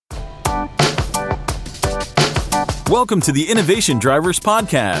Welcome to the Innovation Drivers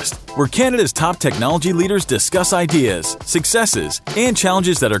Podcast, where Canada's top technology leaders discuss ideas, successes, and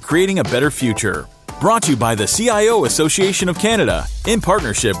challenges that are creating a better future. Brought to you by the CIO Association of Canada, in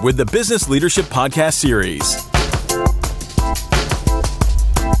partnership with the Business Leadership Podcast Series.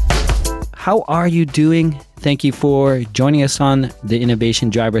 How are you doing? Thank you for joining us on the Innovation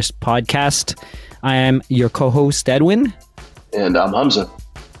Drivers Podcast. I am your co-host, Edwin. And I'm Hamza.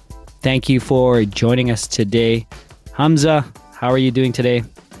 Thank you for joining us today. Hamza, how are you doing today?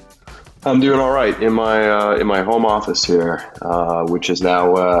 I'm doing all right in my home office here, which is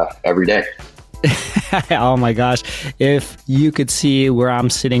now every day. Oh my gosh. If you could see where I'm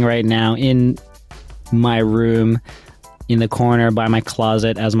sitting right now in my room, in the corner by my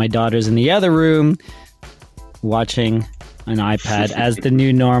closet, as my daughter's in the other room watching an iPad as the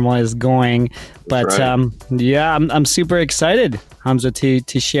new normal is going. But right. I'm super excited, Hamza,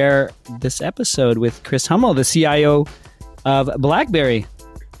 to share this episode with Chris Hummel, the CIO of BlackBerry.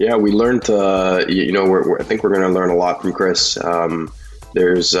 Yeah, we learned, I think we're going to learn a lot from Chris.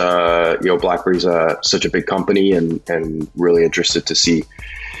 There's, BlackBerry's such a big company and really interested to see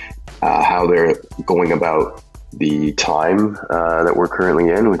how they're going about the time that we're currently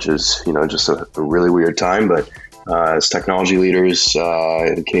in, which is, just a really weird time. But as technology leaders in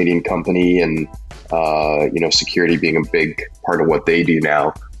a Canadian company and, security being a big part of what they do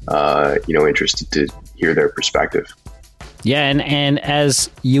now, interested to hear their perspective. Yeah, and as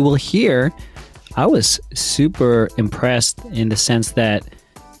you will hear, I was super impressed in the sense that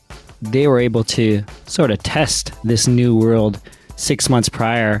they were able to sort of test this new world 6 months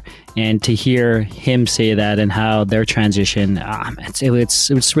prior, and to hear him say that and how their transition,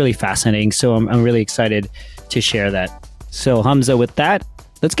 it's really fascinating. So I'm really excited to share that. So Hamza, with that,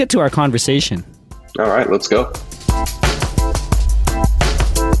 let's get to our conversation. All right, let's go.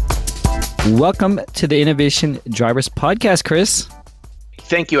 Welcome to the Innovation Drivers Podcast, Chris.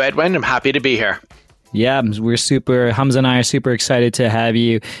 Thank you, Edwin. I'm happy to be here. Yeah, Hamza and I are super excited to have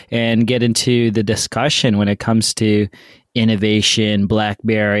you and get into the discussion when it comes to innovation,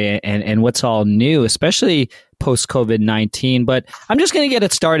 BlackBerry, and what's all new, especially post-COVID-19. But I'm just going to get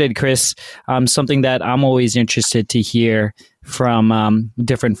it started, Chris. Something that I'm always interested to hear from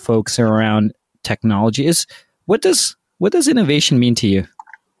different folks around technology is, what does innovation mean to you?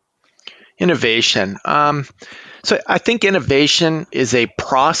 Innovation. So I think innovation is a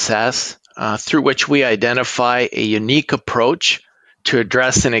process through which we identify a unique approach to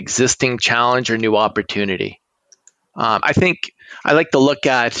address an existing challenge or new opportunity. I think I like to look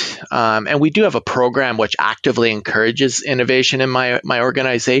at, and we do have a program which actively encourages innovation in my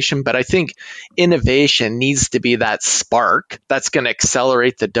organization, but I think innovation needs to be that spark that's going to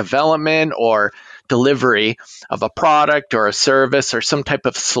accelerate the development or delivery of a product or a service or some type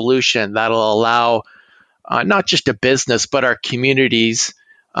of solution that'll allow not just a business, but our communities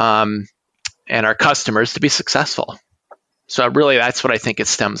and our customers to be successful. So really, that's what I think it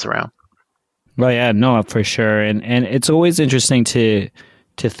stems around. Well, yeah, no, for sure. And it's always interesting to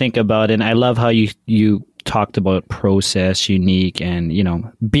think about. And I love how you talked about process, unique, and,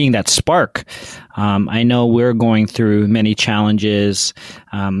 being that spark. I know we're going through many challenges.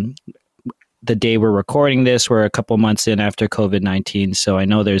 The day we're recording this, we're a couple months in after COVID-19. So I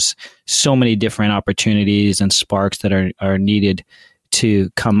know there's so many different opportunities and sparks that are needed to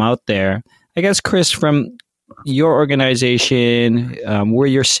come out there. I guess, Chris, from your organization, where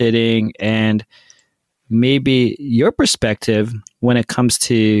you're sitting, and maybe your perspective when it comes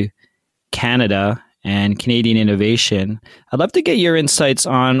to Canada and Canadian innovation, I'd love to get your insights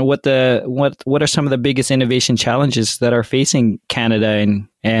on what are some of the biggest innovation challenges that are facing Canada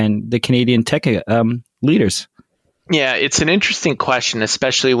and the Canadian tech leaders. Yeah, it's an interesting question,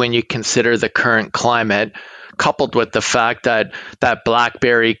 especially when you consider the current climate, coupled with the fact that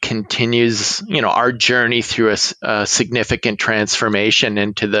BlackBerry continues, our journey through a significant transformation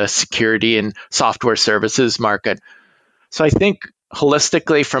into the security and software services market. So I think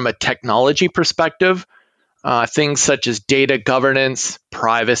holistically, from a technology perspective, things such as data governance,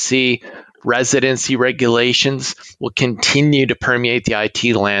 privacy, residency regulations will continue to permeate the IT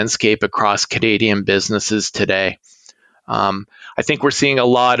landscape across Canadian businesses today. I think we're seeing a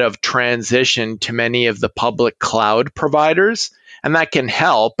lot of transition to many of the public cloud providers, and that can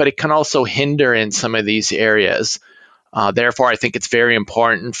help, but it can also hinder in some of these areas. Therefore, I think it's very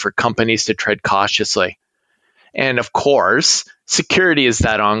important for companies to tread cautiously. And of course, security is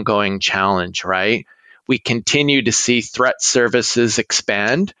that ongoing challenge, right? We continue to see threat services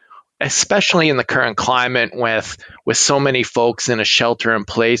expand, especially in the current climate with so many folks in a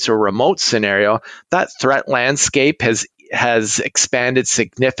shelter-in-place or remote scenario. That threat landscape has expanded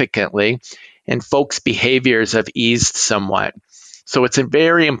significantly, and folks' behaviors have eased somewhat. So it's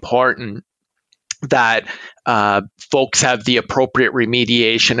very important that folks have the appropriate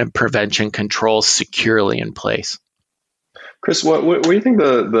remediation and prevention controls securely in place. Chris, what do you think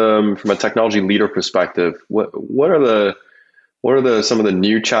the from a technology leader perspective? What are some of the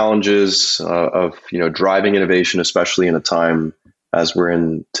new challenges of driving innovation, especially in a time as we're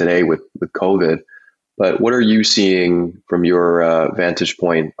in today with COVID? But what are you seeing from your vantage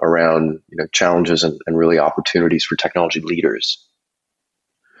point around challenges and really opportunities for technology leaders?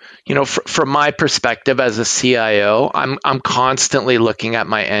 From my perspective as a CIO, I'm constantly looking at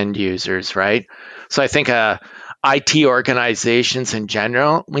my end users, right? So I think IT organizations in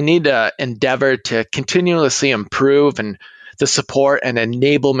general, we need to endeavor to continuously improve and the support and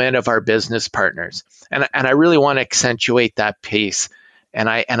enablement of our business partners. And I really want to accentuate that piece. And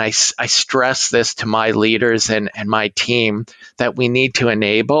I stress this to my leaders and my team that we need to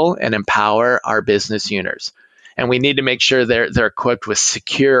enable and empower our business users. And we need to make sure they're equipped with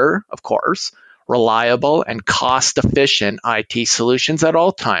secure, of course, reliable and cost-efficient IT solutions at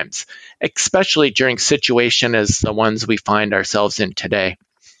all times, especially during situations as the ones we find ourselves in today.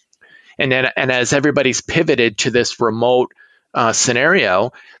 And as everybody's pivoted to this remote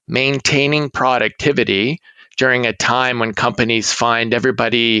scenario, maintaining productivity during a time when companies find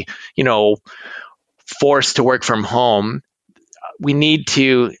everybody, forced to work from home, we need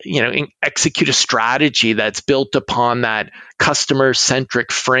to, execute a strategy that's built upon that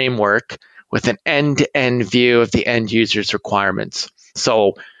customer-centric framework with an end-to-end view of the end user's requirements.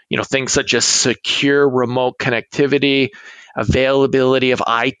 So, things such as secure remote connectivity, availability of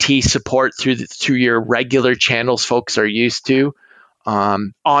IT support through your regular channels folks are used to,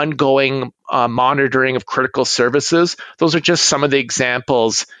 ongoing monitoring of critical services. Those are just some of the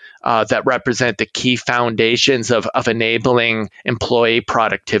examples that represent the key foundations of enabling employee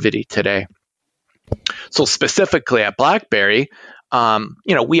productivity today. So specifically at BlackBerry,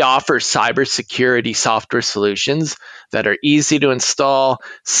 we offer cybersecurity software solutions that are easy to install,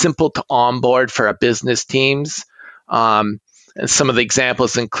 simple to onboard for our business teams. And some of the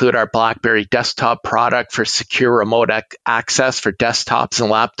examples include our BlackBerry desktop product for secure remote access for desktops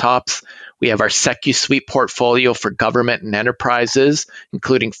and laptops. We have our SecuSUITE portfolio for government and enterprises,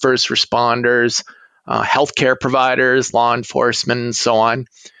 including first responders, healthcare providers, law enforcement, and so on,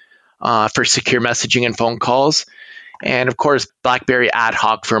 for secure messaging and phone calls. And of course, BlackBerry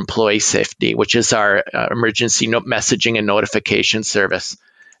AtHoc for employee safety, which is our emergency messaging and notification service.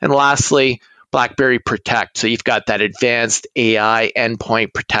 And lastly, BlackBerry Protect. So you've got that advanced AI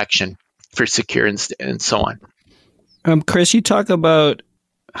endpoint protection for secure and so on. Chris, you talk about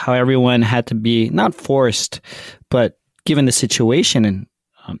how everyone had to be not forced, but given the situation and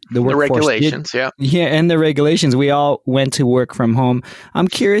the regulations, and the regulations, we all went to work from home. I'm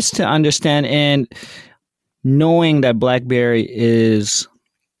curious to understand, and knowing that BlackBerry is,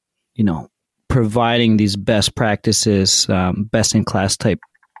 providing these best practices, best in class type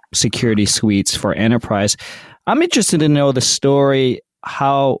security suites for enterprise, I'm interested to know the story,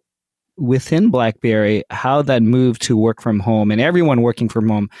 how within BlackBerry, how that moved to work from home and everyone working from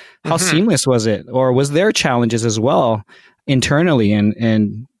home, how seamless was it? Or was there challenges as well internally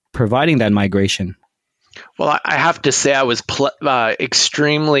in providing that migration? Well, I have to say I was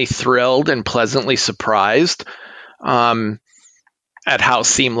extremely thrilled and pleasantly surprised at how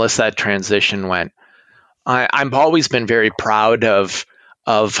seamless that transition went. I've always been very proud of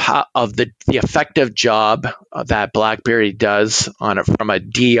the effective job that BlackBerry does from a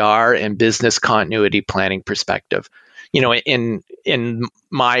DR and business continuity planning perspective. In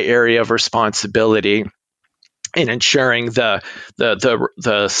my area of responsibility, in ensuring the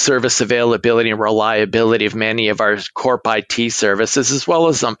service availability and reliability of many of our corp IT services, as well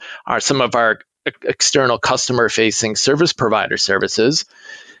as some of our external customer-facing service provider services.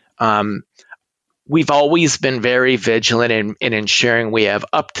 We've always been very vigilant in ensuring we have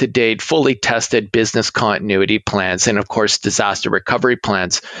up-to-date, fully tested business continuity plans and, of course, disaster recovery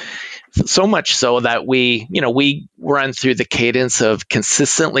plans. So much so that we run through the cadence of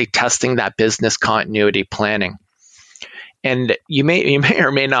consistently testing that business continuity planning. And you may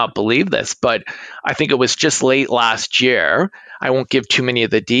or may not believe this, but I think it was just late last year. I won't give too many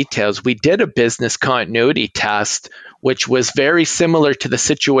of the details. We did a business continuity test, which was very similar to the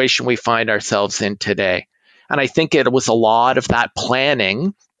situation we find ourselves in today. And I think it was a lot of that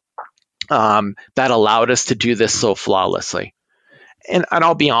planning that allowed us to do this so flawlessly. And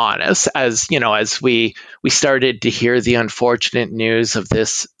I'll be honest, as we started to hear the unfortunate news of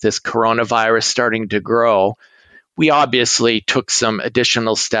this coronavirus starting to grow, we obviously took some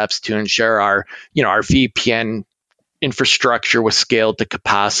additional steps to ensure our VPN infrastructure was scaled to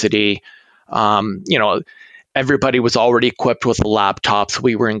capacity. Everybody was already equipped with laptops.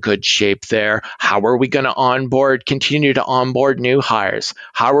 We were in good shape there. How are we going to continue to onboard new hires?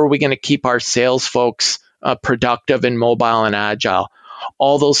 How are we going to keep our sales folks productive and mobile and agile?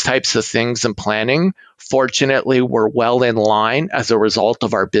 All those types of things and planning, fortunately, were well in line as a result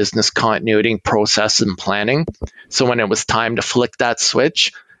of our business continuity process and planning. So when it was time to flick that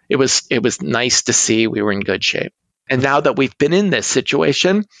switch, it was nice to see we were in good shape. And now that we've been in this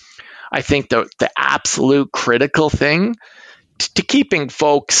situation, I think the absolute critical thing to keeping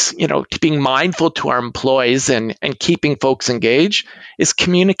folks, to being mindful to our employees and keeping folks engaged is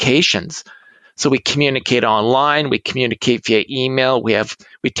communications. So we communicate online, we communicate via email,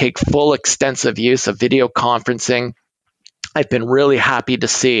 we take full extensive use of video conferencing. I've been really happy to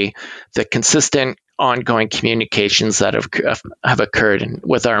see the consistent ongoing communications that have occurred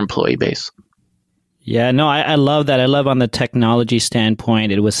with our employee base. Yeah, no, I love that. I love on the technology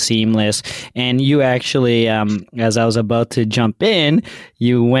standpoint, it was seamless. And you actually, as I was about to jump in,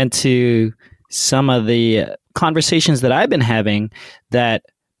 you went to some of the conversations that I've been having that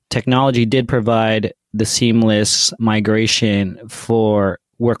technology did provide the seamless migration for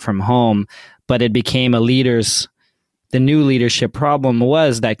work from home, but it became the new leadership problem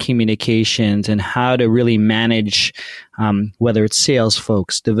was that communications and how to really manage, whether it's sales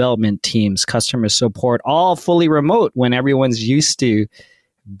folks, development teams, customer support, all fully remote when everyone's used to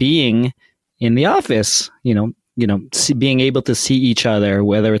being in the office, being able to see each other,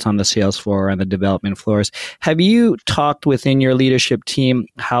 whether it's on the sales floor or on the development floors. Have you talked within your leadership team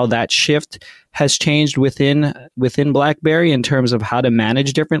how that shift has changed within BlackBerry in terms of how to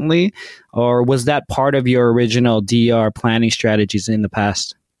manage differently? Or was that part of your original DR planning strategies in the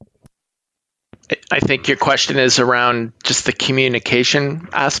past? I think your question is around just the communication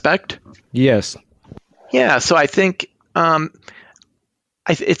aspect. Yes. Yeah. So I think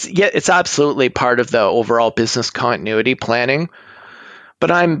it's absolutely part of the overall business continuity planning.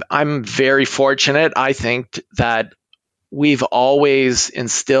 But I'm very fortunate. I think that we've always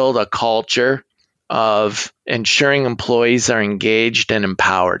instilled a culture of ensuring employees are engaged and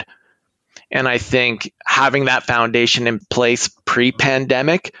empowered. And I think having that foundation in place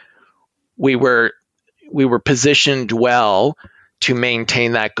pre-pandemic, we were positioned well to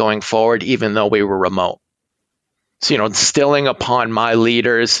maintain that going forward, even though we were remote. So, instilling upon my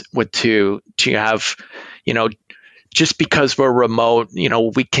leaders to have, just because we're remote,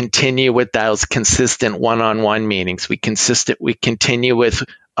 we continue with those consistent one-on-one meetings. We continue with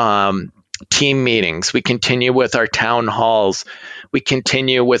team meetings. We continue with our town halls. We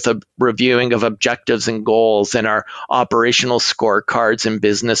continue with a reviewing of objectives and goals and our operational scorecards and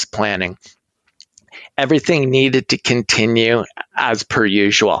business planning. Everything needed to continue as per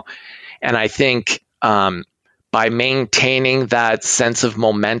usual. And I think by maintaining that sense of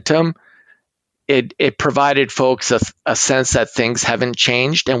momentum, it provided folks a sense that things haven't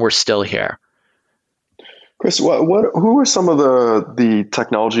changed and we're still here. Chris, who are some of the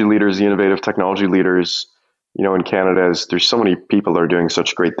technology leaders, the innovative technology leaders, in Canada? As there's so many people that are doing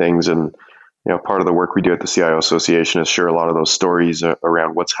such great things, and part of the work we do at the CIO Association is share a lot of those stories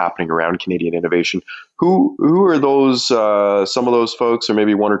around what's happening around Canadian innovation. Who are those? Some of those folks, or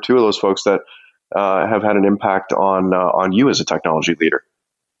maybe one or two of those folks that have had an impact on you as a technology leader?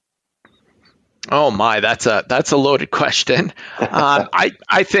 Oh my, that's a loaded question.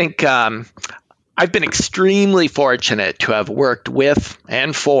 I think I've been extremely fortunate to have worked with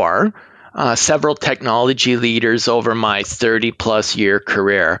and for several technology leaders over my 30-plus year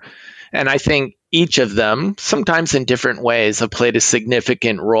career. And I think each of them, sometimes in different ways, have played a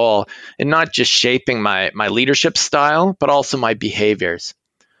significant role in not just shaping my leadership style, but also my behaviors.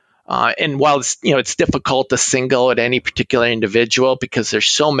 And while it's difficult to single at any particular individual because there's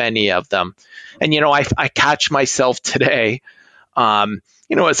so many of them, and I catch myself today,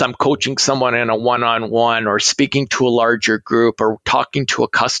 as I'm coaching someone in a one-on-one or speaking to a larger group or talking to a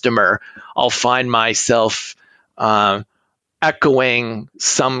customer, I'll find myself echoing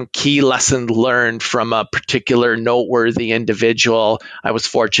some key lesson learned from a particular noteworthy individual I was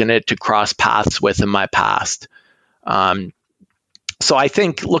fortunate to cross paths with in my past. So I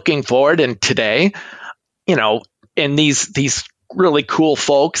think looking forward and today, in these really cool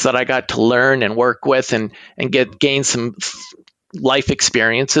folks that I got to learn and work with and gain some life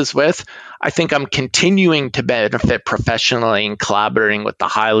experiences with, I think I'm continuing to benefit professionally and collaborating with the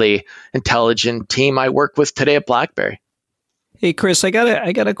highly intelligent team I work with today at BlackBerry. Hey, Chris, I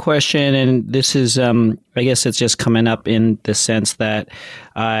got a question, and this is, I guess it's just coming up in the sense that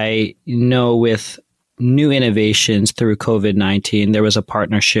I know with new innovations through COVID-19. There was a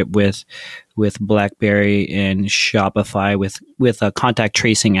partnership with BlackBerry and Shopify with a contact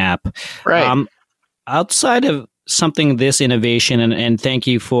tracing app. Right. Outside of something this innovation, and thank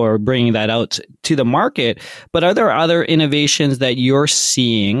you for bringing that out to the market, but are there other innovations that you're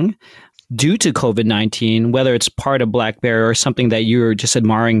seeing due to COVID-19, whether it's part of BlackBerry or something that you're just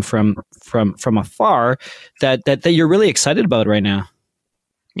admiring from afar, that you're really excited about right now?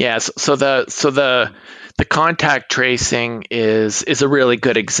 Yes. So the contact tracing is a really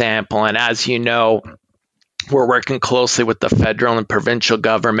good example. And as you know, we're working closely with the federal and provincial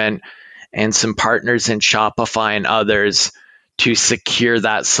government and some partners in Shopify and others to secure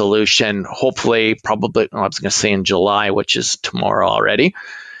that solution. Hopefully, probably, I was going to say in July, which is tomorrow already.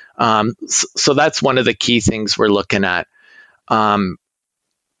 So that's one of the key things we're looking at.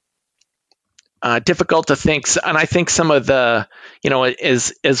 Difficult to think, and I think some of the,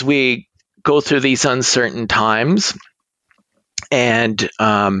 as we go through these uncertain times, and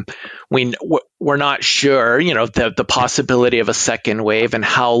we're not sure, the possibility of a second wave and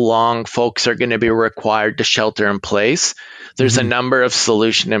how long folks are going to be required to shelter in place. There's a number of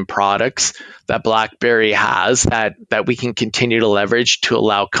solution and products that BlackBerry has that we can continue to leverage to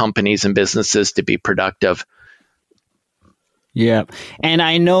allow companies and businesses to be productive. Yeah. And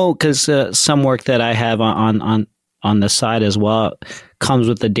I know because some work that I have on the side as well comes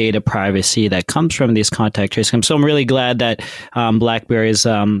with the data privacy that comes from these contact tracing. So I'm really glad that BlackBerry is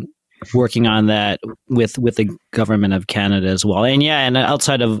working on that with the government of Canada as well. And and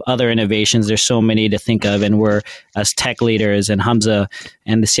outside of other innovations, there's so many to think of. And we're, as tech leaders and Hamza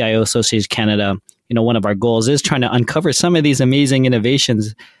and the CIO Association of Canada, one of our goals is trying to uncover some of these amazing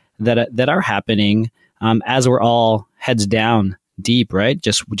innovations that are happening as we're all heads down deep, right?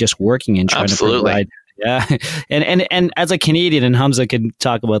 Just working and trying Absolutely. to provide. Yeah. And as a Canadian, and Hamza can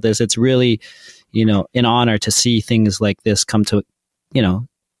talk about this, it's really, an honor to see things like this come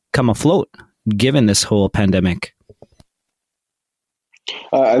afloat given this whole pandemic.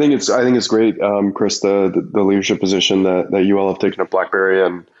 I think it's great, Chris, the leadership position that you all have taken at BlackBerry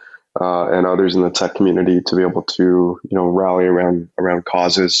and others in the tech community to be able to, rally around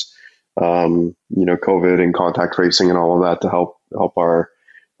causes, COVID and contact tracing and all of that to help our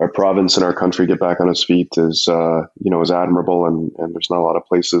province and our country get back on its feet is admirable. And there's not a lot of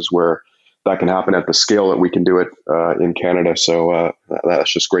places where that can happen at the scale that we can do it in Canada. So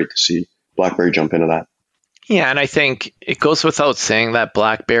that's just great to see BlackBerry jump into that. Yeah, and I think it goes without saying that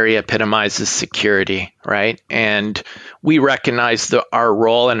BlackBerry epitomizes security, right? And we recognize our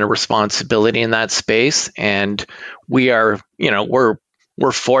role and a responsibility in that space. And we are,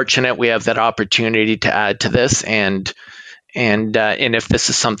 we're fortunate we have that opportunity to add to this. And if this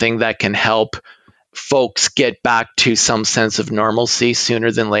is something that can help folks get back to some sense of normalcy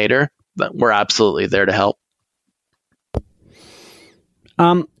sooner than later, we're absolutely there to help.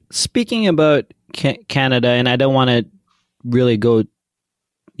 Speaking about Canada, and I don't want to really go,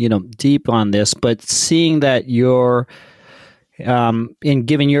 deep on this, but seeing that you're in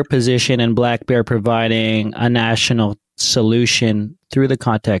giving your position in BlackBerry providing a national solution through the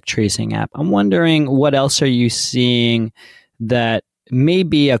contact tracing app, I'm wondering what else are you seeing that may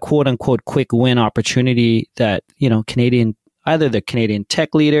be a quote unquote quick win opportunity that, either the Canadian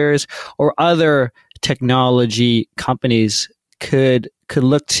tech leaders or other technology companies could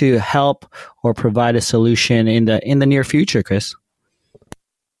look to help or provide a solution in the near future, Chris?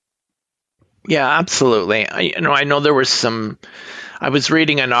 Yeah, absolutely. I know there was I was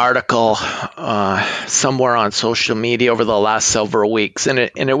reading an article somewhere on social media over the last several weeks, and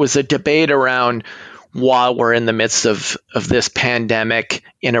it was a debate around, while we're in the midst of this pandemic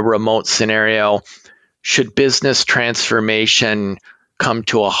in a remote scenario, should business transformation come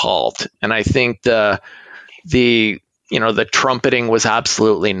to a halt? And I think the trumpeting was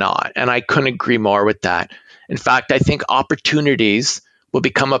absolutely not. And I couldn't agree more with that. In fact, I think opportunities will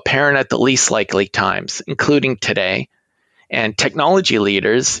become apparent at the least likely times, including today. And technology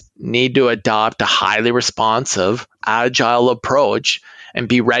leaders need to adopt a highly responsive, agile approach and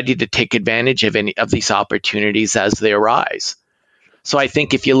be ready to take advantage of any of these opportunities as they arise. So I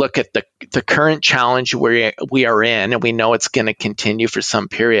think if you look at the current challenge we are in, and we know it's going to continue for some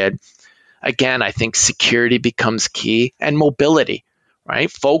period, again, I think security becomes key, and mobility,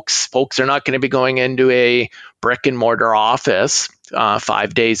 right? Folks are not going to be going into a brick and mortar office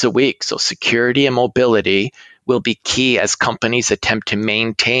 5 days a week. So security and mobility will be key as companies attempt to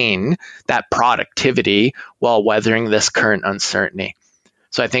maintain that productivity while weathering this current uncertainty.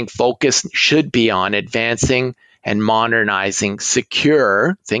 So I think focus should be on advancing and modernizing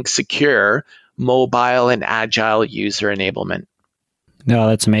secure, mobile and agile user enablement. No,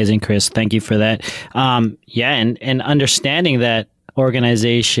 that's amazing, Chris. Thank you for that. And understanding that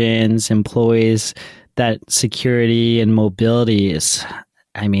organizations, employees, that security and mobility is,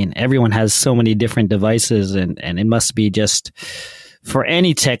 everyone has so many different devices, and it must be just, for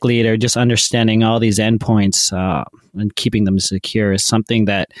any tech leader, just understanding all these endpoints and keeping them secure is something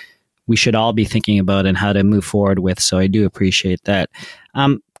that we should all be thinking about and how to move forward with. So I do appreciate that.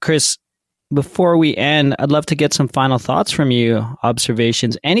 Chris, before we end, I'd love to get some final thoughts from you,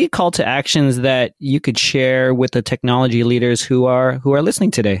 observations, any call to actions that you could share with the technology leaders who are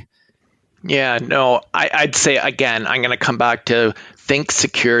listening today. Yeah, no, I'd say, again, I'm going to come back to think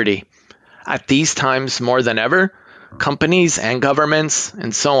security. At these times more than ever, companies and governments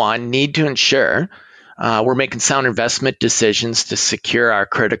and so on need to ensure we're making sound investment decisions to secure our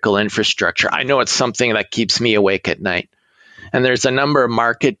critical infrastructure. I know it's something that keeps me awake at night. And there's a number of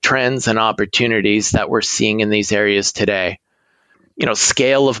market trends and opportunities that we're seeing in these areas today.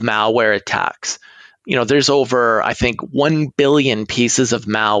 Scale of malware attacks. There's over, I think, 1 billion pieces of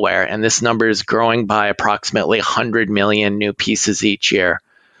malware, and this number is growing by approximately 100 million new pieces each year.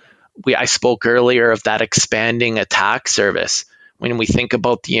 I spoke earlier of that expanding attack surface. When we think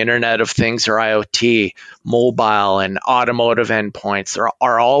about the Internet of Things or IoT, mobile and automotive endpoints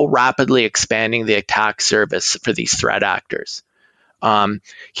are all rapidly expanding the attack surface for these threat actors.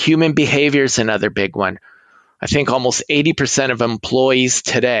 Human behavior is another big one. I think almost 80% of employees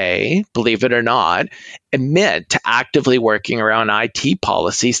today, believe it or not, admit to actively working around IT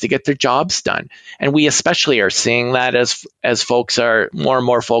policies to get their jobs done. And we especially are seeing that as more and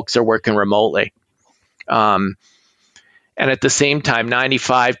more folks are working remotely. And at the same time,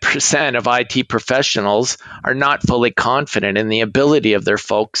 95% of IT professionals are not fully confident in the ability of their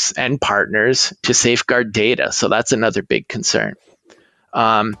folks and partners to safeguard data. So that's another big concern.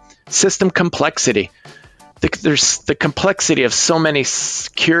 System complexity. There's the complexity of so many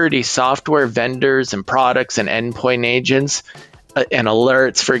security software vendors and products and endpoint agents and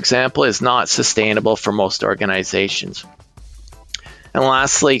alerts, for example, is not sustainable for most organizations. And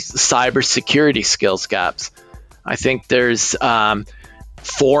lastly, cybersecurity skills gaps. I think there's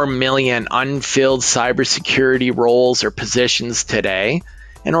 4 million unfilled cybersecurity roles or positions today,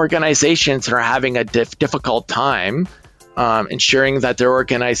 and organizations are having a difficult time ensuring that their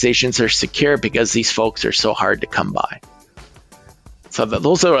organizations are secure because these folks are so hard to come by. So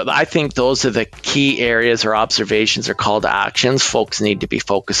I think those are the key areas or observations or call to actions folks need to be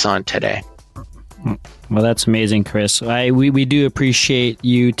focused on today. Well, that's amazing, Chris. We do appreciate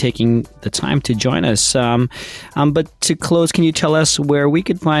you taking the time to join us. But to close, can you tell us where we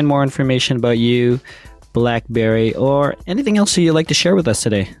could find more information about you, BlackBerry, or anything else that you'd like to share with us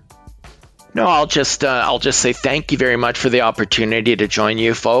today? No, I'll just say thank you very much for the opportunity to join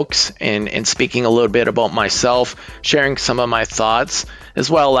you folks in speaking a little bit about myself, sharing some of my thoughts, as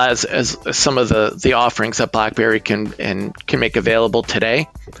well as some of the offerings that BlackBerry can make available today.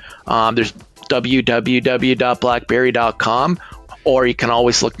 There's www.blackberry.com, or you can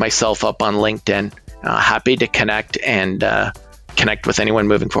always look myself up on LinkedIn. Happy to connect and connect with anyone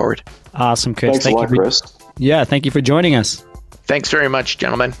moving forward. Awesome, Chris. Thanks a lot, Chris. Yeah, thank you for joining us. Thanks very much,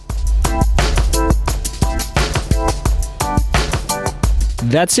 gentlemen.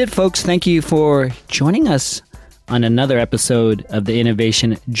 That's it, folks. Thank you for joining us on another episode of the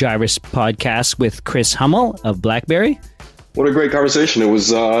Innovation Drivers Podcast with Chris Hummel of BlackBerry. What a great conversation. It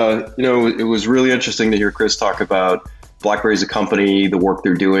was, it was really interesting to hear Chris talk about BlackBerry as a company, the work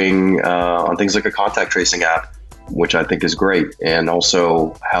they're doing on things like a contact tracing app, which I think is great. And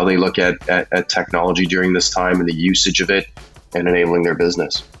also how they look at technology during this time and the usage of it and enabling their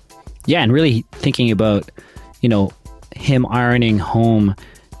business. Yeah, and really thinking about, him ironing home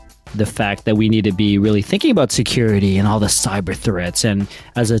the fact that we need to be really thinking about security and all the cyber threats. And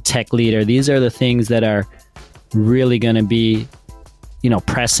as a tech leader, these are the things that are really going to be,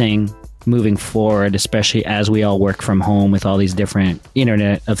 pressing moving forward, especially as we all work from home with all these different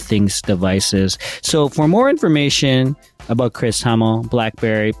Internet of Things devices. So for more information about Chris Hummel,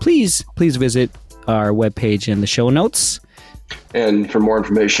 BlackBerry, please visit our webpage in the show notes. And for more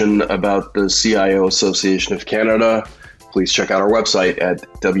information about the CIO Association of Canada, please check out our website at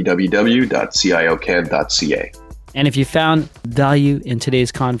www.ciocan.ca. And if you found value in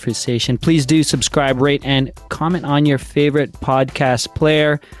today's conversation, please do subscribe, rate, and comment on your favorite podcast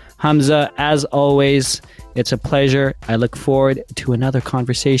player. Hamza, as always, it's a pleasure. I look forward to another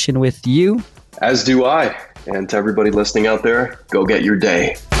conversation with you. As do I. And to everybody listening out there, go get your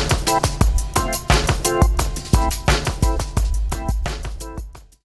day.